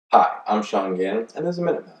Hi, I'm Sean Gannon, and this is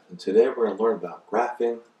Minute Math, and today we're going to learn about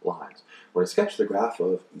graphing lines. We're going to sketch the graph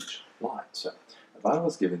of each line. So, if I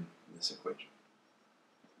was given this equation,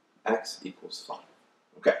 x equals 5.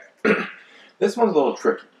 Okay, this one's a little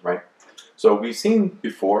tricky, right? So we've seen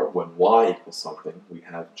before when y equals something, we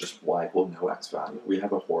have just y equal no x value. We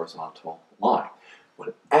have a horizontal line.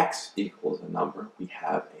 When x equals a number, we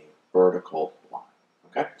have a vertical line.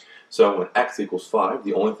 Okay, so when x equals 5,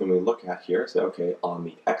 the only thing we look at here is, okay, on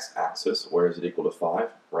the x-axis, where is it equal to 5?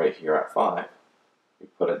 Right here at 5. We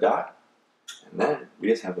put a dot, and then we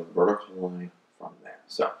just have a vertical line from there.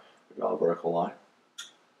 So we draw a vertical line.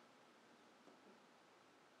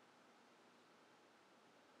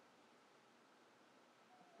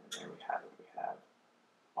 And there we have it. We have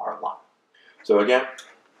our line. So again,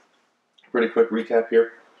 pretty quick recap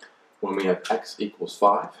here. When we have x equals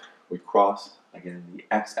 5, we cross, again, the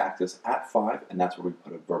x-axis at 5, and that's where we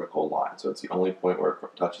put a vertical line. So it's the only point where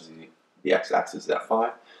it touches the x-axis at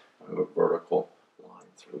 5, and we have a vertical line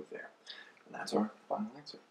through there. And that's our final answer.